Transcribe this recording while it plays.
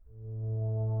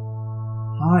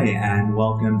Hi, and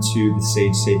welcome to the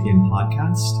Sage Sapien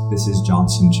podcast. This is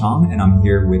Johnson Chong, and I'm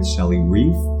here with Shelly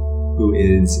Reef, who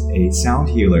is a sound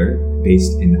healer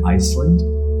based in Iceland.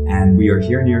 And we are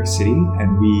here in New York City,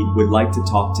 and we would like to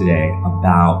talk today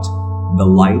about the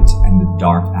light and the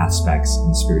dark aspects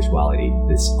in spirituality,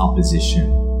 this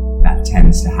opposition that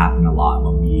tends to happen a lot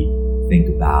when we think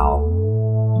about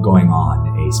going on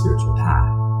a spiritual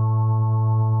path.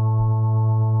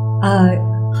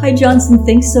 Hi, Johnson.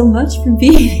 Thanks so much for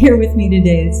being here with me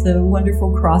today. It's a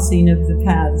wonderful crossing of the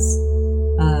paths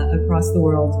across the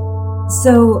world.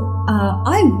 So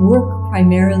I work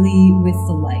primarily with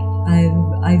the light.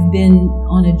 I've been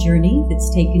on a journey that's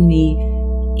taken me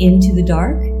into the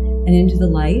dark and into the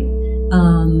light.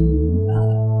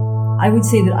 I would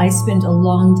say that I spent a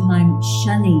long time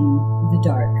shunning the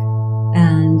dark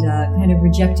and kind of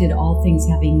rejected all things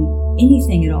having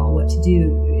anything at all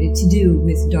to do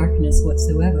with darkness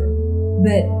whatsoever.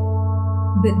 But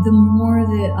the more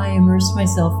that I immersed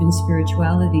myself in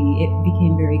spirituality, it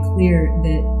became very clear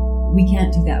that we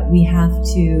can't do that. We have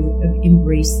to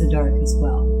embrace the dark as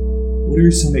well. What are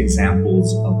some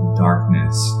examples of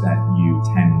darkness that you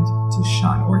tend to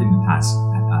shun, or in the past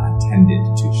tended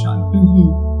to shun?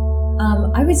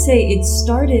 Mm-hmm. I would say it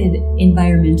started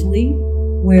environmentally,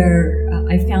 where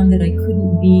I found that I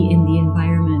couldn't be in the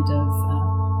environment of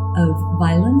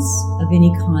violence of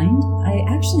any kind. I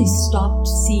actually stopped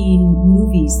seeing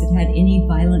movies that had any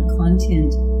violent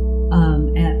content,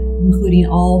 including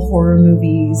all horror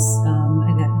movies.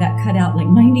 That cut out like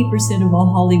 90% of all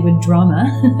Hollywood drama.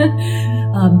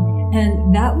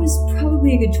 And that was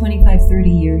probably a good 25, 30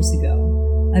 years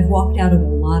ago. I've walked out of a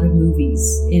lot of movies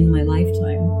in my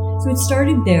lifetime. So it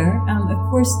started there. Of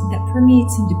course, that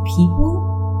permeates into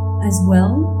people as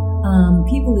well.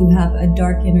 People who have a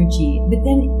dark energy. But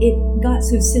then it got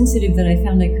so sensitive that I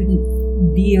found I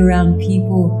couldn't be around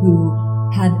people who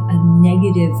had a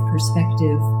negative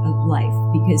perspective of life,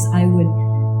 because I would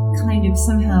kind of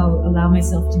somehow allow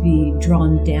myself to be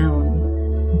drawn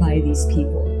down by these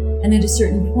people. And at a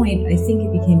certain point, I think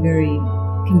it became very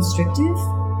constrictive.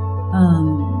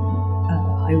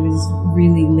 I was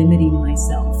really limiting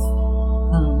myself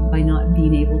by not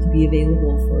being able to be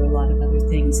available for a lot of other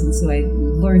things. And so I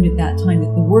learned at that time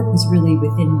that the work was really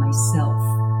within myself.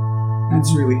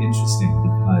 That's really interesting,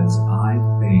 because I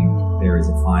think there is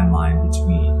a fine line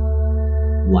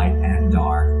between light and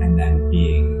dark, and then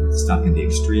being stuck in the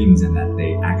extremes, and that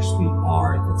they actually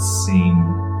are the same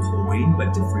coin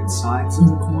but different sides of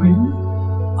the coin.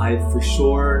 I've for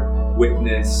sure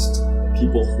witnessed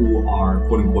people who are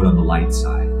quote unquote on the light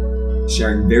side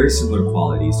sharing very similar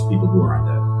qualities to people who are on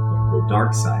the quote unquote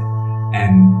dark side,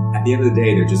 and at the end of the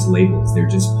day they're just labels. They're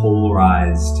just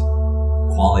polarized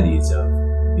qualities of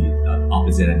the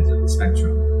opposite ends of the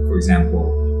spectrum. For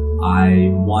example, I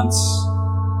once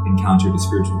encountered a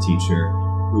spiritual teacher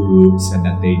who said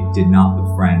that they did not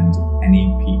befriend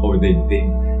any people,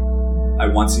 I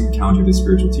once encountered a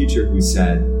spiritual teacher who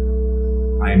said,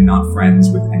 I am not friends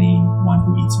with anyone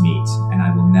who eats meat, and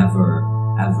I will never,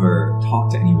 ever talk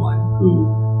to anyone who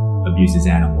abuses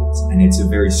animals. And it's a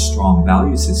very strong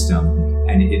value system,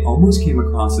 and it almost came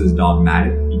across as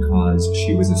dogmatic because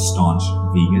she was a staunch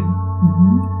vegan.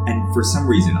 And for some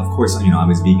reason, of course, I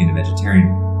was vegan and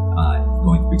vegetarian,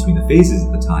 going between the phases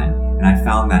at the time, and I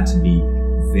found that to be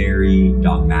very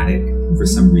dogmatic. For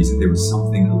some reason, there was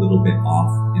something a little bit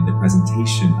off in the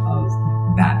presentation of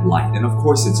that light. And of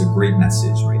course, it's a great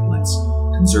message, right? Let's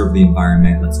conserve the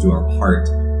environment, let's do our part,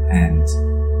 and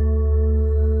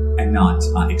not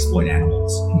exploit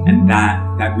animals. And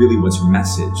that really was her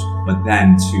message. But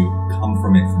then to come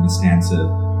from it from the stance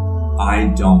of, I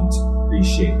don't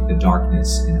appreciate the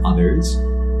darkness in others,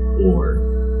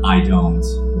 or I don't,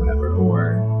 whatever,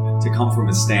 or to come from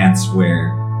a stance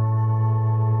where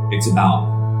it's about.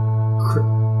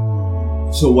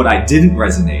 So what I didn't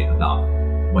resonate about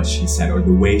what she said, or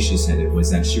the way she said it, was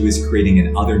that she was creating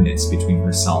an otherness between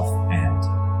herself and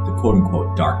the quote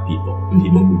unquote dark people, the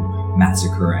people who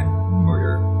massacre and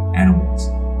murder animals.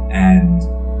 And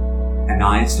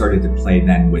I started to play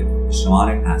then with the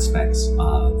shamanic aspects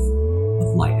of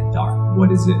light and dark. What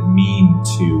does it mean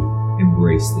to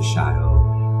embrace the shadow?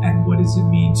 And what does it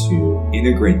mean to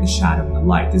integrate the shadow and the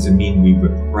light? Does it mean we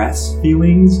repress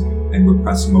feelings and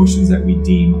repress emotions that we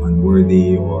deem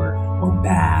unworthy or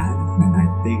bad? And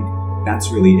I think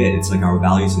that's really it. It's like our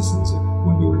value systems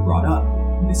when we were brought up.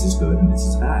 This is good and this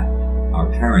is bad. Our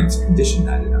parents conditioned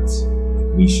that in us.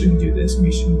 We shouldn't do this and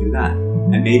we shouldn't do that.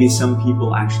 And maybe some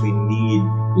people actually need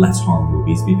less horror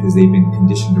movies because they've been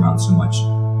conditioned around so much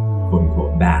quote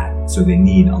unquote bad. So they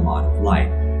need a lot of light.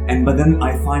 But then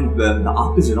I find the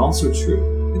opposite also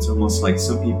true. It's almost like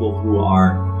some people who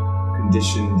are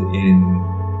conditioned in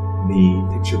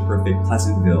the picture-perfect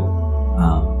Pleasantville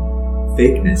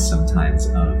fakeness sometimes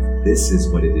of this is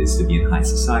what it is to be in high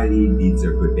society, these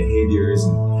are good behaviors,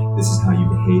 and this is how you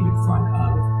behave in front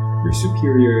of your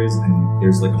superiors, and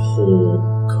there's like a whole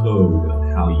code of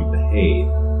how you behave.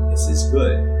 This is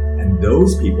good. And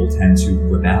those people tend to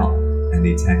rebel, and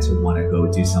they tend to want to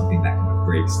go do something that kind of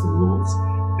breaks the rules.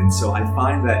 And so I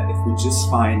find that if we just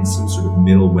find some sort of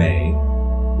middle way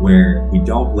where we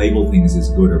don't label things as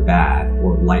good or bad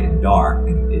or light and dark,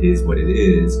 and it is what it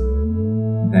is,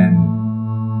 then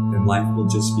life will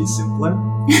just be simpler.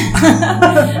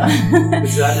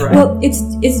 Is that right? Well,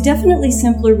 it's definitely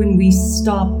simpler when we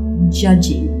stop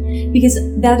judging, because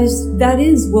that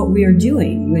is what we are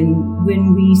doing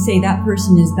when we say that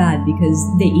person is bad because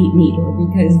they eat meat, or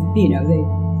because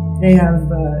they have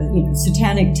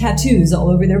satanic tattoos all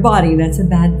over their body. That's a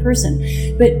bad person.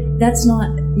 But that's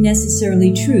not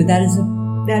necessarily true. That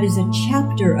is a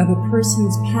chapter of a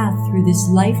person's path through this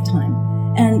lifetime,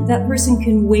 and that person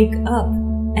can wake up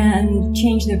and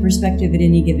change their perspective at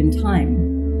any given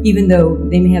time, even though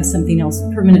they may have something else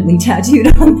permanently tattooed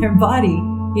on their body,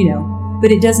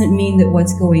 but it doesn't mean that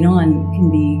what's going on can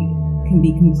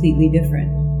be completely different.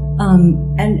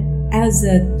 And as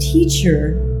a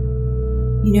teacher,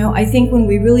 I think when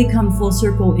we really come full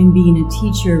circle in being a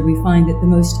teacher, we find that the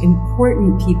most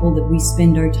important people that we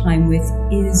spend our time with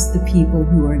is the people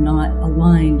who are not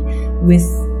aligned with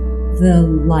the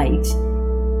light.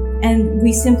 And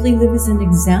we simply live as an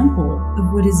example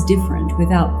of what is different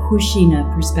without pushing a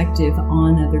perspective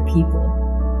on other people.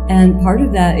 And part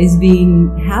of that is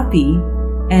being happy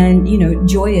and,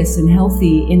 joyous and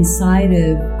healthy inside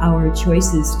of our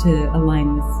choices to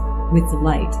align with the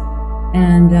light,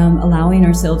 and allowing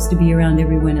ourselves to be around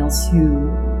everyone else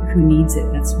who needs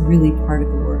it. That's really part of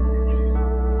the work.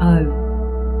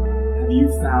 Have you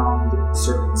found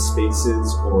certain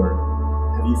spaces, or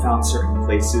have you found certain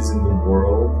places in the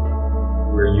world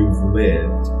where you've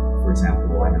lived? For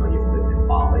example, I know you've lived in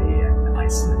Bali and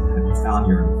Iceland. Have you found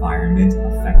your environment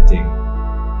affecting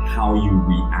how you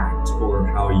react or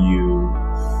how you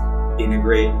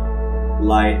integrate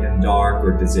light and dark,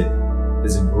 or does it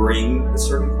bring a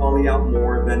certain quality out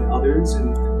more than others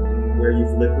in where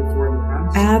you've lived before in the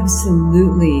past?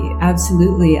 Absolutely.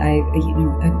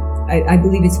 I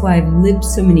believe it's why I've lived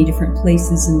so many different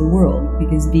places in the world,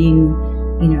 because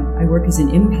I work as an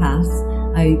empath.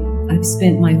 I've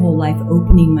spent my whole life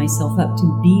opening myself up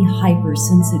to be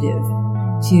hypersensitive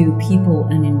to people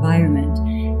and environment.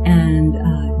 And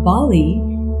Bali,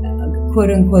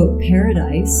 quote unquote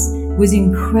paradise, was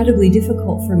incredibly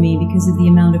difficult for me because of the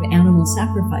amount of animal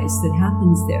sacrifice that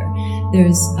happens there.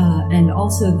 There's and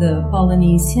also the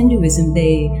Balinese Hinduism,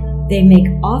 they make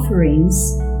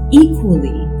offerings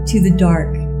equally to the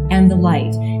dark and the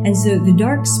light. And so the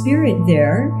dark spirit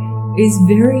there is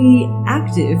very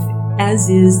active, as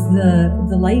is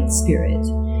the light spirit.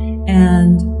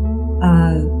 And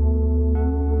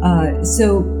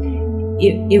so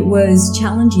it was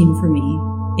challenging for me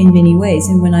in many ways.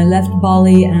 And when I left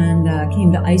Bali and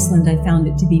came to Iceland, I found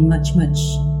it to be much, much,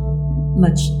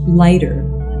 much lighter.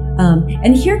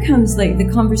 And here comes like the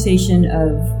conversation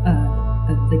of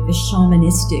like the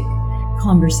shamanistic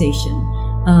conversation.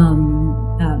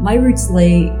 My roots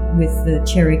lay with the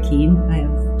Cherokee. I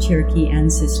have Cherokee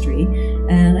ancestry,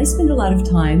 and I spend a lot of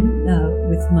time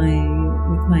with my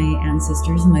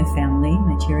ancestors and my family,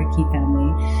 my Cherokee family.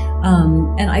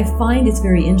 And I find it's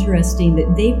very interesting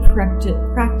that they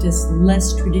practice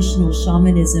less traditional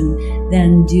shamanism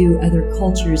than do other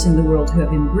cultures in the world who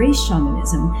have embraced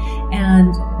shamanism.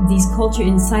 And these cultures,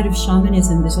 inside of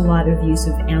shamanism, there's a lot of use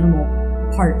of animal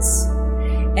parts.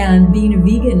 And being a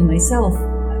vegan myself,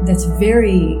 it's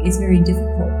very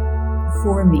difficult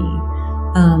for me.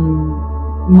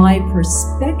 My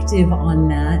perspective on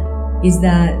that is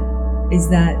that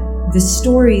the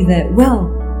story that,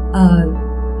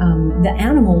 the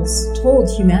animals told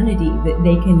humanity that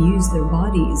they can use their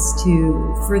bodies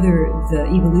to further the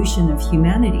evolution of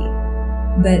humanity.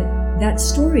 But that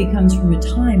story comes from a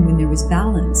time when there was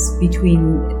balance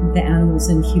between the animals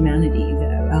and humanity.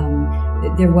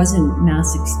 There wasn't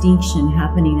mass extinction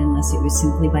happening unless it was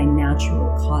simply by natural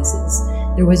causes.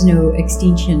 There was no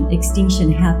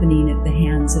extinction happening at the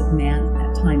hands of man at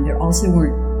that time. There also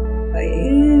weren't,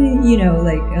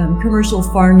 commercial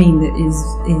farming that is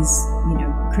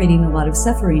creating a lot of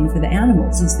suffering for the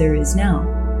animals as there is now.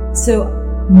 So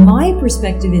my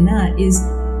perspective in that is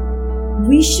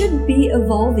we should be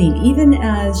evolving, even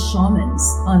as shamans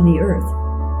on the earth.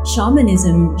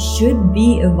 Shamanism should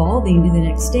be evolving to the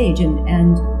next stage,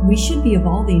 and we should be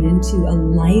evolving into a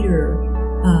lighter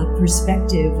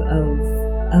perspective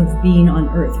of being on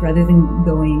Earth, rather than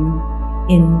going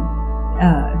in,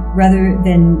 rather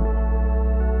than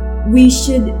we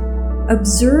should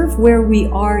observe where we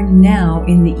are now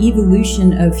in the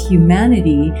evolution of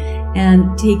humanity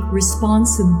and take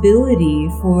responsibility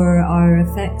for our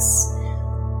effects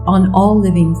on all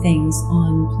living things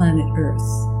on planet Earth.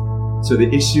 So the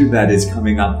issue that is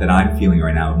coming up that I'm feeling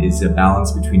right now is a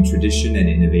balance between tradition and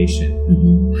innovation.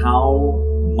 Mm-hmm. How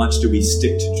much do we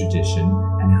stick to tradition,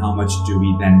 and how much do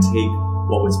we then take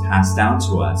what was passed down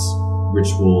to us,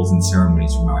 rituals and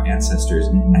ceremonies from our ancestors,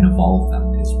 and evolve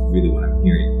them, is really what I'm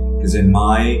hearing. Because in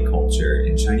my culture,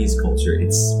 in Chinese culture,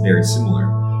 it's very similar.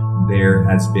 There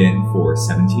has been for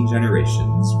 17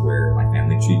 generations, where my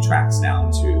family tree tracks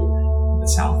down to the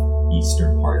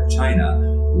southeastern part of China,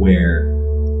 where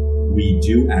we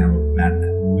do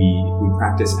we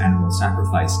practice animal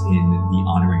sacrifice in the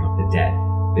honoring of the dead.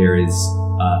 There is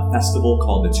a festival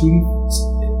called the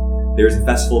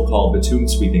Tomb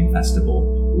Sweeping Festival,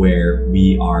 where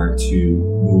we are to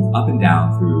move up and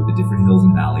down through the different hills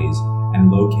and valleys and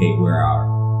locate where our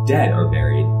dead are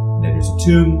buried. And then there's a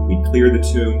tomb, we clear the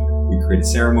tomb, we create a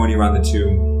ceremony around the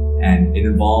tomb, and it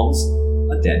involves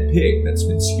a dead pig that's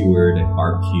been skewered and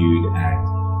barbecued, and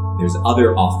there's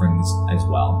other offerings as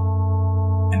well.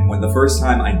 And when the first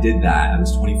time I did that, I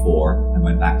was 24, I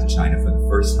went back to China for the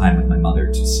first time with my mother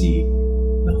to see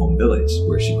the home village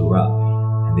where she grew up.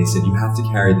 And they said, you have to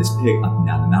carry this pig up and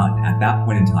down the mountain. At that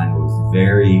point in time, I was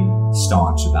very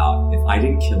staunch about, if I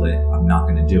didn't kill it, I'm not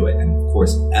going to do it. And of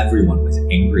course, everyone was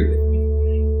angry with me.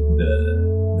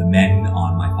 The men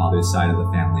on my father's side of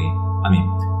the family,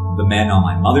 the men on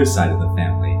my mother's side of the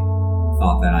family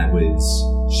thought that I was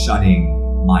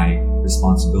shunning my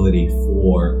responsibility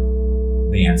for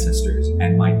the ancestors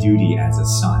and my duty as a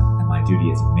son and my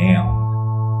duty as a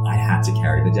male. I had to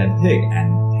carry the dead pig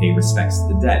and pay respects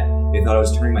to the dead. They thought I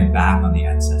was turning my back on the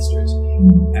ancestors.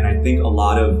 And I think a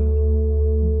lot of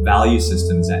value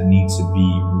systems that need to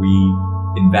be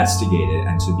reinvestigated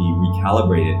and to be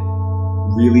recalibrated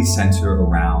really center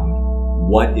around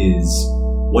what is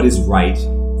right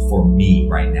for me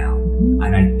right now.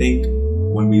 And I think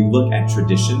when we look at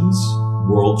traditions,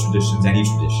 world traditions, any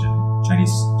tradition,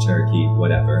 Chinese, Cherokee,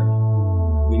 whatever,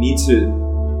 we need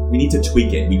to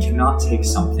tweak it. We cannot take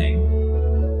something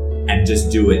and just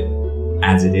do it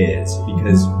as it is,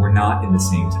 because we're not in the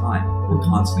same time. We're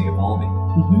constantly evolving.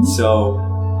 Mm-hmm. So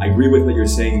I agree with what you're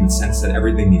saying in the sense that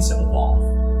everything needs to evolve.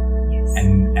 Yes.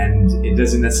 And it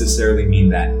doesn't necessarily mean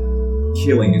that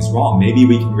killing is wrong. Maybe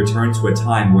we can return to a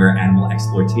time where animal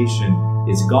exploitation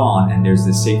is gone and there's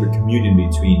this sacred communion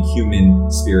between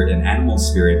human spirit and animal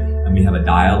spirit, and we have a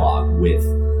dialogue with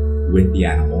the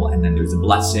animal, and then there's a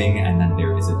blessing, and then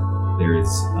there is a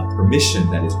permission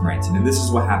that is granted. And this is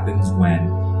what happens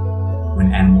when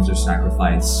animals are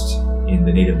sacrificed in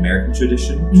the Native American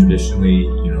tradition. Mm-hmm. Traditionally,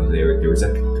 there was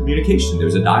a communication, there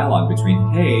was a dialogue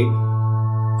between, hey,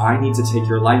 I need to take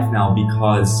your life now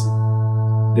because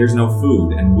there's no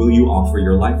food, and will you offer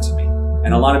your life to me?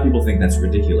 And a lot of people think that's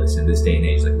ridiculous in this day and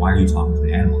age. Like, why are you talking to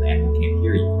the animal? The animal can't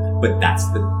hear you. But that's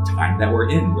the time that we're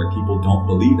in, where people don't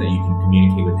believe that you can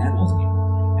communicate with animals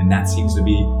anymore. And that seems to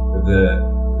be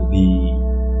the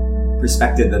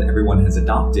perspective that everyone has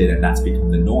adopted, and that's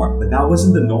become the norm. But that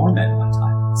wasn't the norm at one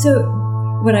time. So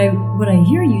what I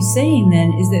hear you saying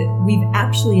then is that we've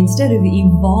actually, instead of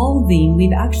evolving,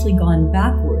 we've actually gone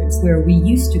backwards, where we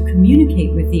used to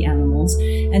communicate with the animals,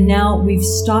 and now we've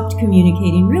stopped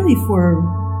communicating really for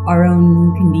our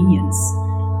own convenience.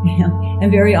 Yeah.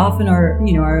 And very often our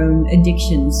own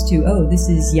addictions to, oh, this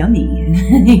is yummy.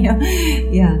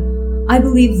 Yeah. I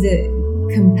believe that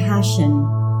compassion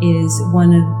is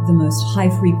one of the most high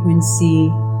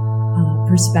frequency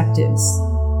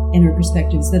inner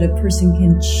perspectives that a person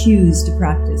can choose to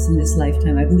practice in this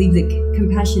lifetime. I believe that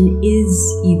compassion is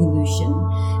evolution,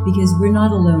 because we're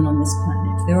not alone on this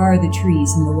planet. There are the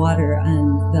trees and the water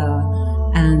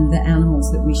and the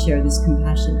animals that we share this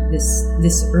compassion,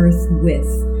 this earth with.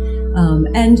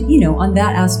 On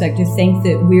that aspect, to think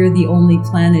that we're the only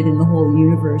planet in the whole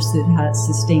universe that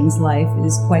sustains life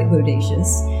is quite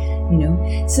bodacious,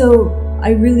 So I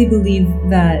really believe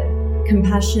that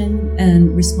compassion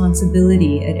and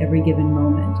responsibility at every given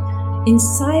moment.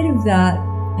 Inside of that,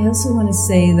 I also want to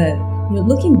say that,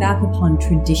 looking back upon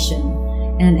tradition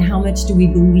and how much do we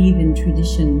believe in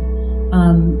tradition,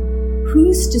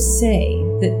 who's to say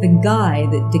that the guy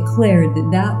that declared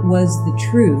that was the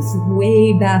truth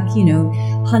way back,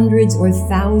 hundreds or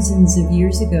thousands of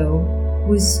years ago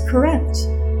was correct?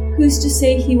 Who's to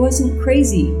say he wasn't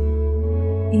crazy?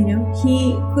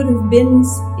 He could have been,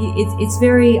 it's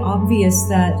very obvious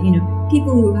that,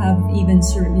 people who have even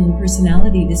certain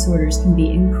personality disorders can be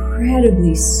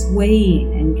incredibly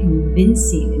swaying and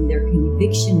convincing in their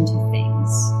conviction to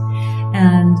things.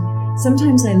 And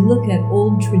sometimes I look at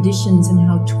old traditions and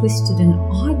how twisted and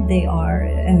odd they are,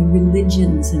 and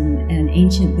religions and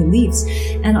ancient beliefs.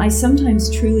 And I sometimes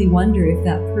truly wonder if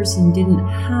that person didn't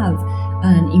have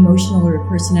an emotional or a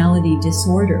personality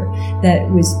disorder that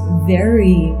was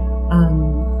very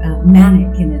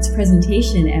manic in its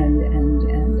presentation and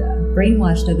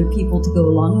brainwashed other people to go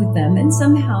along with them, and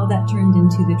somehow that turned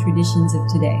into the traditions of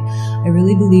today. I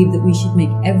really believe that we should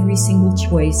make every single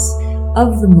choice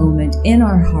of the moment in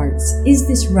our hearts. Is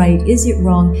this right? Is it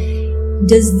wrong?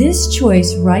 Does this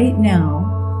choice right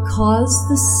now cause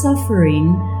the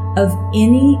suffering of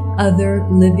any other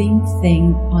living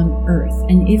thing on earth?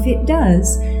 And if it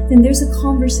does, then there's a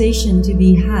conversation to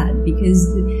be had,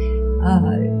 because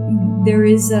there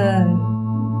is a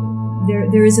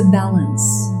balance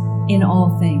in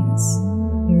all things.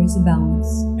 There is a balance.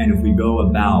 And if we go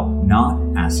about not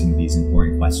asking these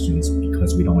important questions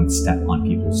because we don't want to step on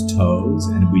people's toes,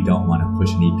 and if we don't want to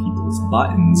push any people's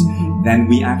buttons, then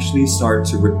we actually start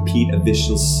to repeat a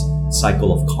vicious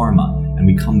cycle of karma, and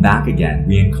we come back again,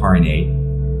 reincarnate,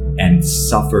 and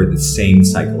suffer the same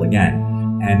cycle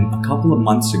again. And a couple of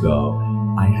months ago,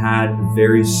 I had a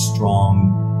very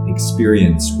strong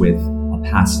experience with a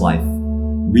past life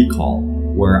recall,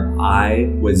 where I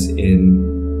was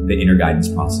in the inner guidance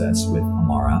process with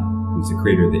Amara, who's the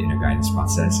creator of the inner guidance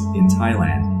process in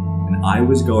Thailand. And I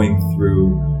was going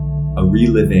through a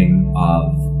reliving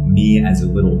of me as a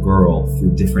little girl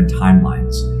through different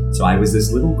timelines. So I was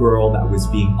this little girl that was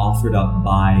being offered up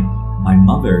by my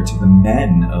mother to the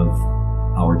men of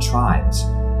our tribes,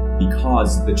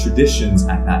 because the traditions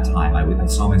at that time, I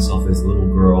saw myself as a little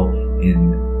girl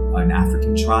in an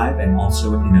African tribe and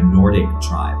also in a Nordic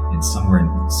tribe, in somewhere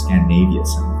in Scandinavia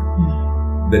somewhere.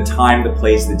 The time, the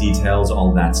place, the details,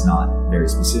 all that's not very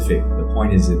specific. The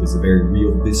point is, it was a very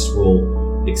real,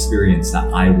 visceral experience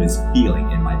that I was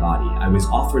feeling in my body. I was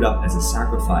offered up as a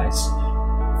sacrifice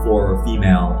for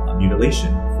female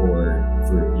mutilation, for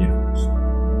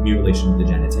mutilation of the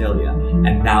genitalia.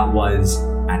 And that was,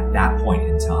 at that point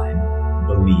in time,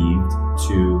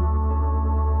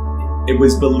 it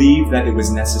was believed that it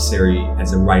was necessary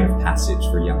as a rite of passage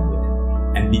for young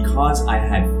women. And because I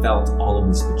had felt all of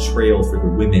this betrayal for the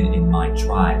women in my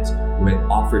tribes who had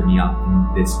offered me up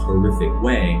in this horrific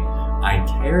way, I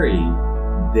carried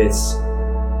this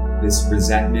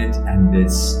resentment and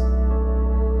this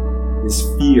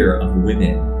fear of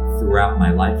women throughout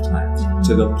my lifetime,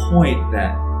 to the point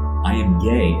that I am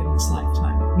gay in this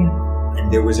lifetime. Yeah.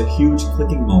 And there was a huge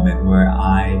clicking moment where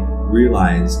I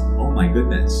realized, oh my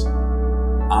goodness,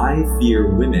 I fear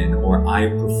women, or I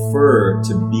prefer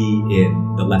to be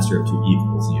in the lesser of two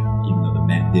evils, even though the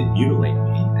men did mutilate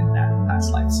me in that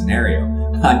past life scenario.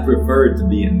 I preferred to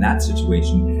be in that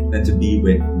situation than to be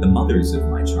with the mothers of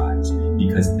my tribes,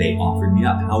 because they offered me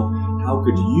up. How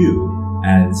could you,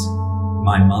 as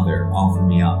my mother, offer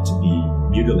me up to be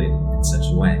mutilated in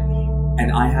such a way? And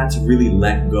I had to really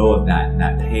let go of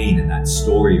that pain and that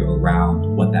story around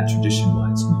what that tradition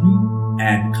was.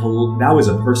 And that was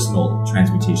a personal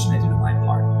transmutation I did on my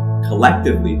part.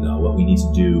 Collectively, though, what we need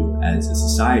to do as a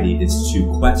society is to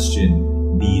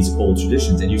question these old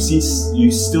traditions. And you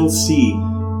still see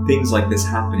things like this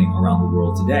happening around the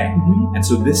world today. And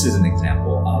so this is an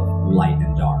example of light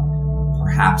and dark.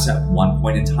 Perhaps at one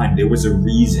point in time, there was a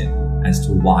reason as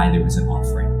to why there was an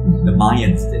offering. The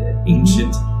Mayans did it.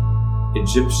 Ancient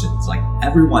Egyptians, like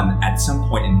everyone at some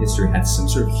point in history had some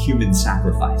sort of human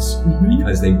sacrifice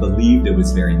because they believed it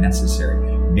was very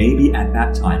necessary. Maybe at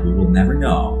that time, we will never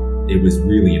know, it was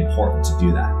really important to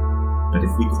do that. But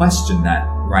if we question that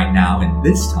right now, in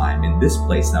this time, in this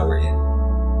place that we're in,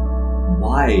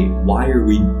 why are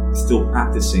we still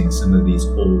practicing some of these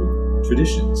old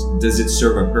traditions? Does it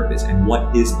serve a purpose? And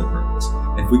what is the purpose?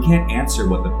 And if we can't answer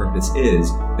what the purpose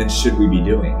is, then should we be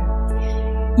doing it?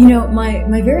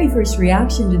 My very first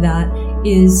reaction to that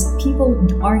is people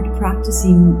aren't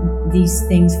practicing these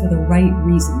things for the right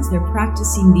reasons. They're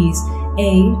practicing these,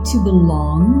 to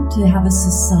belong, to have a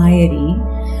society.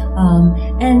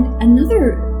 And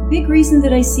another big reason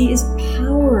that I see is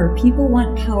power. People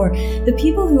want power. The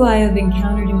people who I have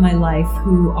encountered in my life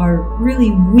who are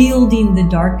really wielding the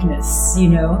darkness,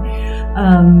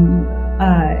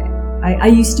 I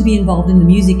used to be involved in the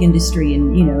music industry,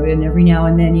 and every now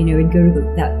and then, I'd go to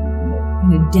that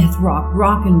kind of death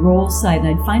rock and roll side, and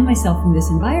I'd find myself in this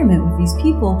environment with these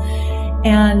people,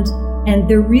 and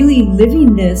they're really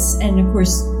living this. And of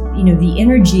course, the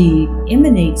energy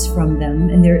emanates from them,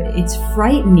 and it's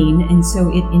frightening, and so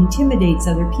it intimidates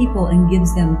other people and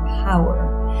gives them power.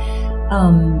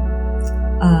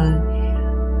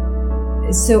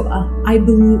 So I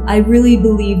really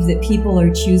believe that people are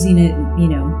choosing it,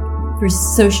 for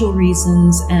social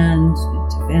reasons and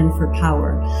for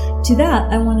power. To that,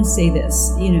 I want to say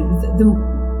this: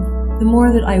 the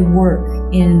more that I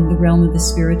work in the realm of the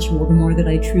spiritual, the more that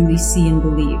I truly see and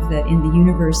believe that in the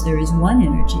universe there is one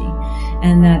energy,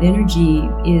 and that energy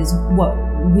is what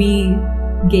we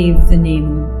gave the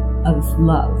name of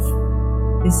love.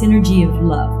 This energy of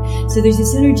love. So there's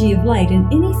this energy of light,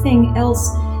 and anything else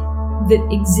that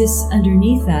exists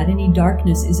underneath that, any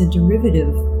darkness, is a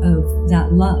derivative of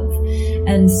that love.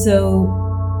 And so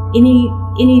any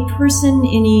person,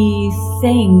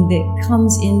 anything that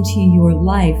comes into your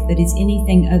life that is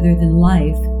anything other than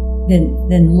life,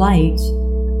 than light,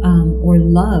 or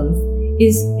love,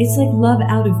 it's like love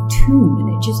out of tune, and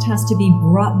it just has to be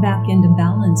brought back into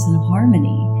balance and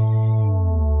harmony.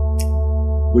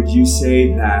 Would you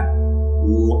say that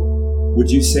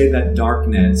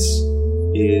darkness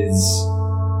is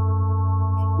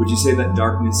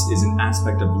an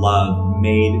aspect of love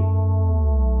made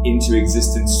into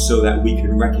existence so that we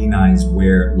can recognize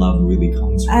where love really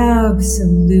comes from?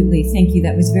 Absolutely. Thank you.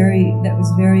 That was very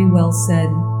well said.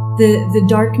 The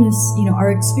darkness, our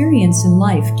experience in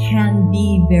life can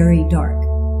be very dark.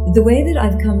 The way that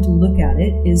I've come to look at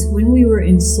it is when we were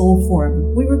in soul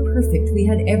form, we were perfect. We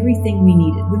had everything we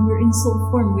needed. When we're in soul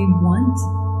form, we want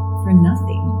for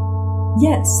nothing.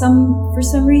 Yet, for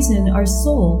some reason, our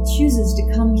soul chooses to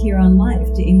come here on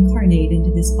life, to incarnate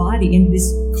into this body, into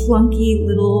this clunky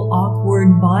little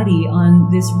awkward body on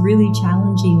this really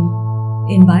challenging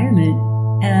environment,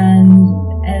 and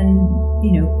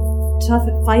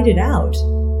fight it out,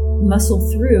 muscle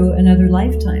through another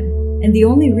lifetime. And the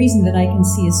only reason that I can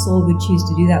see a soul would choose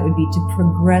to do that would be to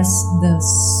progress the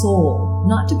soul,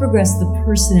 not to progress the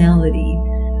personality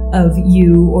of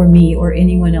you or me or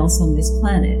anyone else on this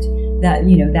planet.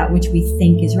 That which we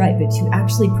think is right, but to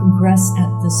actually progress at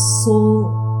the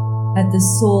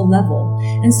soul level.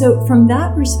 And so from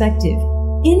that perspective,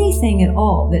 anything at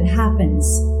all that happens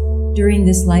during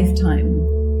this lifetime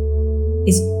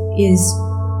is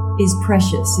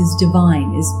precious, is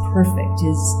divine, is perfect,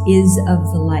 is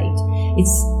of the light.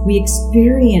 We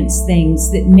experience things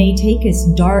that may take us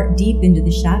deep into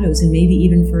the shadows, and maybe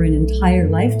even for an entire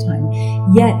lifetime,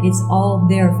 yet it's all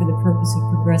there for the purpose of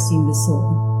progressing the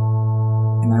soul.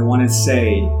 And I want to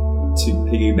say, to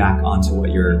piggyback onto what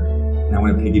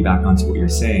you're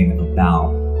saying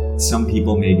about some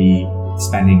people maybe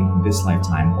spending this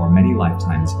lifetime or many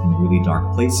lifetimes in really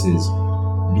dark places,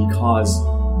 because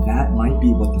that might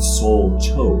be what the soul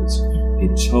chose.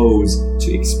 It chose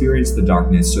to experience the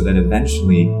darkness so that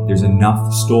eventually there's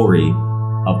enough story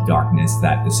of darkness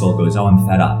that the soul goes, oh, I'm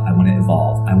fed up. I want to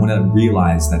evolve. I want to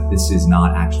realize that this is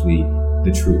not actually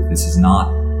the truth. This is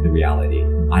not the reality.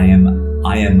 I am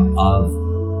of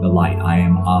the light. I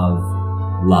am of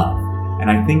love. And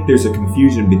I think there's a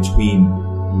confusion between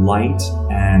light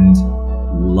and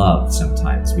love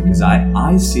sometimes, because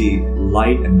I see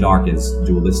light and dark as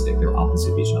dualistic. They're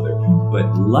opposite of each other.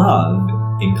 But love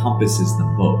encompasses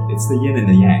them both. It's the yin and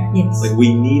the yang. Yes. Like,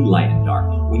 we need light and dark.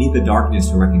 We need the darkness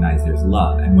to recognize there's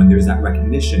love. And when there's that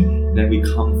recognition, then we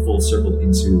come full circle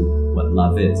into what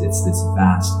love is. It's this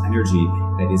vast energy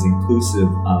that is inclusive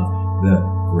of the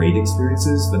great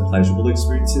experiences, the pleasurable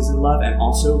experiences in love, and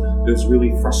also those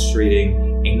really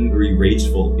frustrating, angry,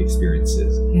 rageful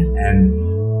experiences. Yeah. And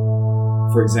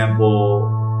for example,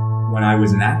 when I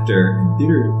was an actor in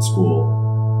theater school,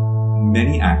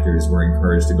 many actors were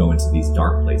encouraged to go into these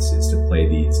dark places to play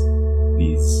these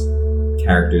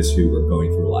characters who were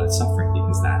going through a lot of suffering,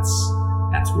 because that's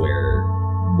where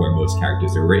most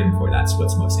characters are written for. That's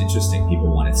what's most interesting. People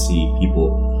want to see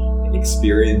people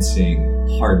experiencing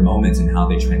hard moments and how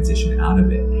they transition out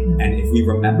of it. And if we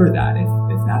remember that,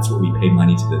 if that's what we pay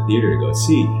money to the theater to go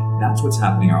see, that's what's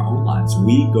happening in our own lives.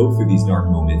 We go through these dark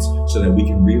moments so that we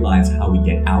can realize how we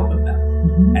get out of them.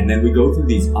 Mm-hmm. And then we go through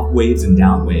these up waves and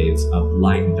down waves of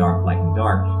light and dark, light and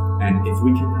dark. And if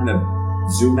we can kind of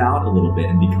zoom out a little bit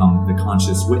and become the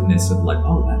conscious witness of like,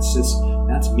 oh,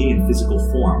 that's me in physical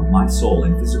form, my soul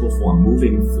in physical form,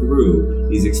 moving through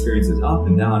these experiences up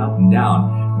and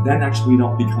down, then actually we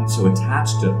don't become so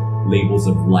attached to labels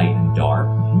of light and dark.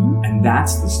 Mm-hmm. And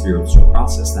that's the spiritual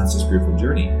process. That's the spiritual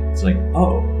journey. It's like,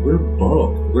 oh, we're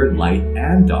both. We're light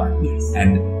and dark. Yes.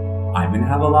 And I'm going to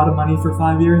have a lot of money for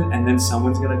 5 years, and then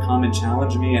someone's going to come and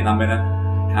challenge me, and I'm going to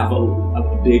have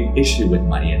a big issue with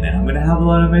money, and then I'm going to have a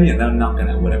lot of money, and then I'm not going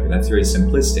to, whatever. That's very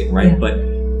simplistic, right? Yeah.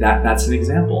 But that's an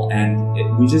example.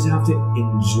 And we just have to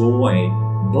enjoy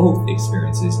both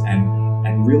experiences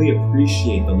and really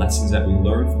appreciate the lessons that we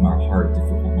learn from our hard,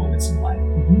 difficult moments in life.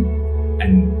 Mm-hmm.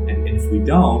 And if we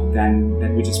don't,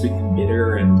 then we just become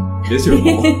bitter and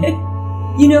miserable.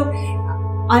 You know,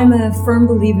 I'm a firm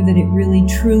believer that it really,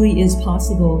 truly is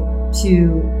possible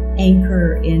to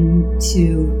anchor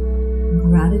into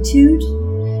gratitude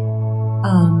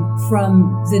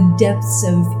from the depths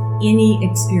of any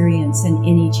experience and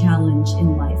any challenge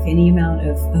in life, any amount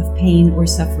of pain or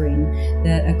suffering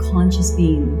that a conscious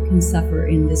being can suffer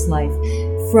in this life.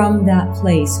 From that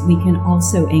place, we can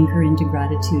also anchor into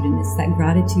gratitude, and it's that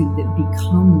gratitude that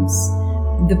becomes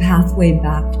the pathway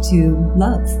back to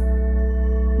love.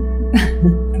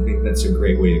 I think that's a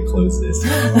great way to close this.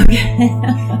 Okay.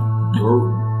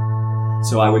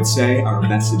 So I would say our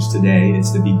message today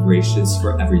is to be gracious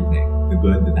for everything, the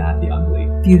good, the bad, the ugly.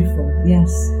 Beautiful,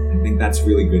 yes. I think that's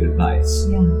really good advice.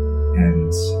 Yeah.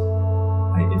 And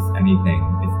if anything,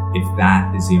 if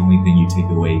that is the only thing you take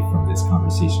away from this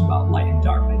conversation about light and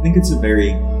dark, I think it's a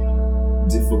very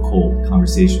difficult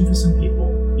conversation for some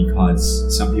people,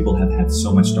 because some people have had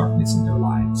so much darkness in their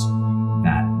lives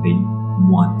that they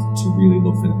want to really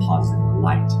look for the positive and the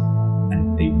light,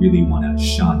 and they really want to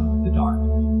shun the dark.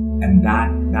 And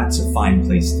that's a fine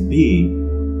place to be,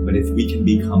 but if we can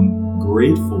become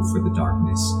grateful for the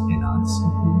darkness in us,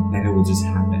 then it will just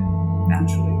happen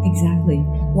naturally. Exactly.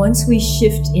 Once we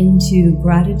shift into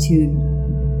gratitude,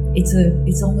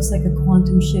 it's almost like a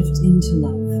quantum shift into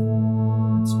love.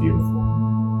 It's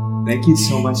beautiful. Thank you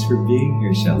so much for being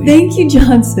here, Shelly. Thank you,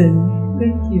 Johnson.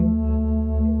 Thank you.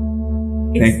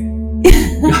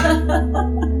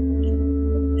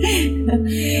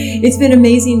 It's been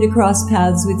amazing to cross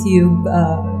paths with you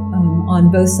on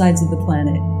both sides of the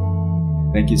planet.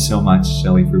 Thank you so much,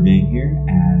 Shelly, for being here,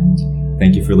 and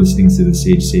thank you for listening to the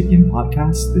Sage Sapien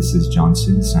podcast. This is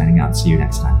Johnson signing out. See you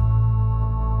next time.